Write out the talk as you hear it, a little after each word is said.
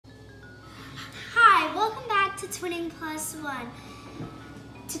Twinning Plus One.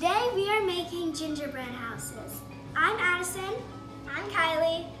 Today we are making gingerbread houses. I'm Addison. I'm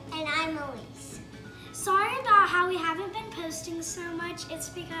Kylee. And I'm Elyse. Sorry about how we haven't been posting so much. It's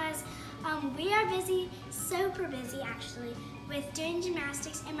because we are busy, super busy actually, with doing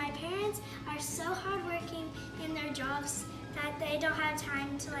gymnastics, and my parents are so hardworking in their jobs that they don't have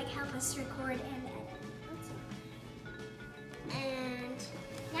time to help us record and edit. And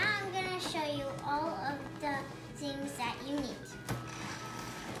now I'm going to show you all of the things that you need.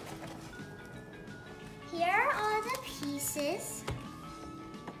 Here are the pieces.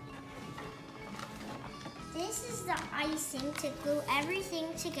 This is the icing to glue everything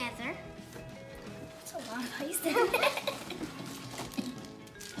together. That's a lot of icing.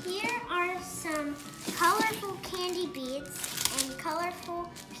 Here are some colorful candy beads and colorful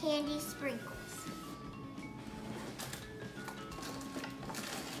candy sprinkles.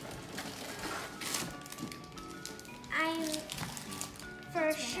 I'm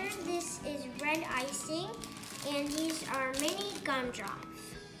for sure this is red icing, and these are mini gumdrops.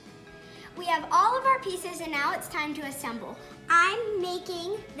 We have all of our pieces, and now it's time to assemble. I'm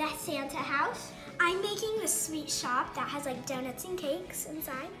making the Santa house. I'm making the sweet shop that has donuts and cakes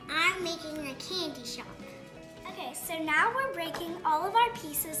inside. I'm making the candy shop. Okay, so now we're breaking all of our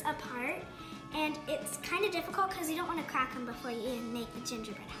pieces apart, and it's kind of difficult because you don't want to crack them before you even make the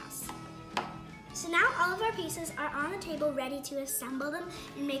gingerbread house. So now all of our pieces are on the table ready to assemble them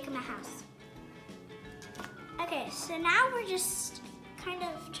and make them a house. Okay, so now we're just kind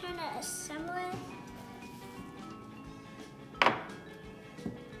of trying to assemble it.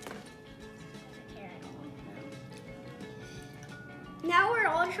 Now we're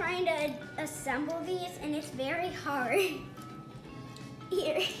all trying to assemble these, and it's very hard.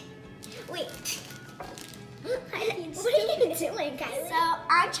 Here, wait. What are you doing, Kylee? So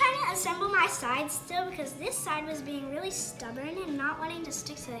I'm trying to assemble my sides still because this side was being really stubborn and not wanting to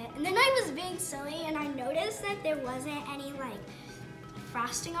stick to it. And then I was being silly and I noticed that there wasn't any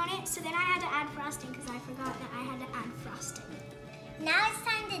frosting on it. So then I had to add frosting because I forgot that I had to add frosting. Now it's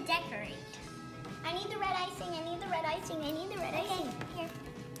time to decorate. I need the red icing, I need the red icing, I need the red icing.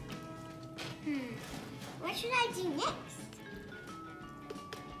 Here. What should I do next?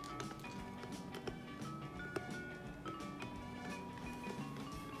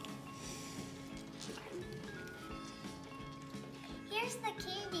 Here's the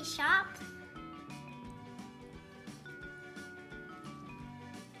candy shop.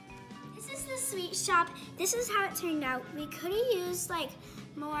 This is the sweet shop. This is how it turned out. We could have used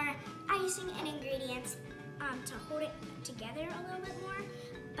more icing and ingredients to hold it together a little bit more.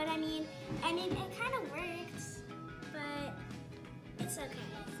 But I mean, it kind of works, but it's okay.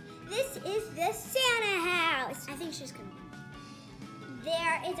 This is the Santa house. I think she's gonna.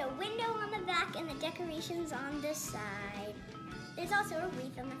 There is a window on the back and the decorations on the side. There's also a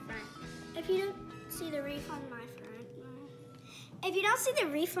wreath on the front. If you don't see the wreath on my front, no. If you don't see the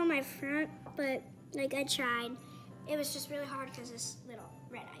wreath on my front, but I tried, it was just really hard because this little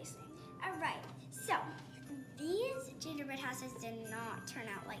red icing. All right, so these gingerbread houses did not turn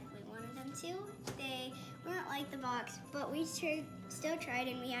out like we wanted them to. They weren't like the box, but we still tried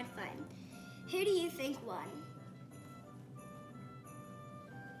and we had fun. Who do you think won?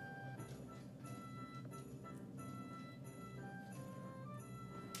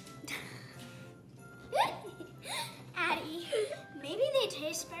 Addie. Maybe they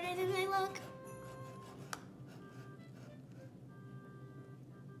taste better than they look.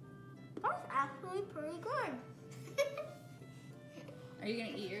 That's actually pretty good. Are you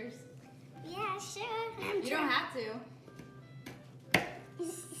gonna eat yours? Yeah, sure. You don't have to.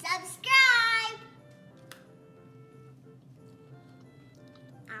 Subscribe.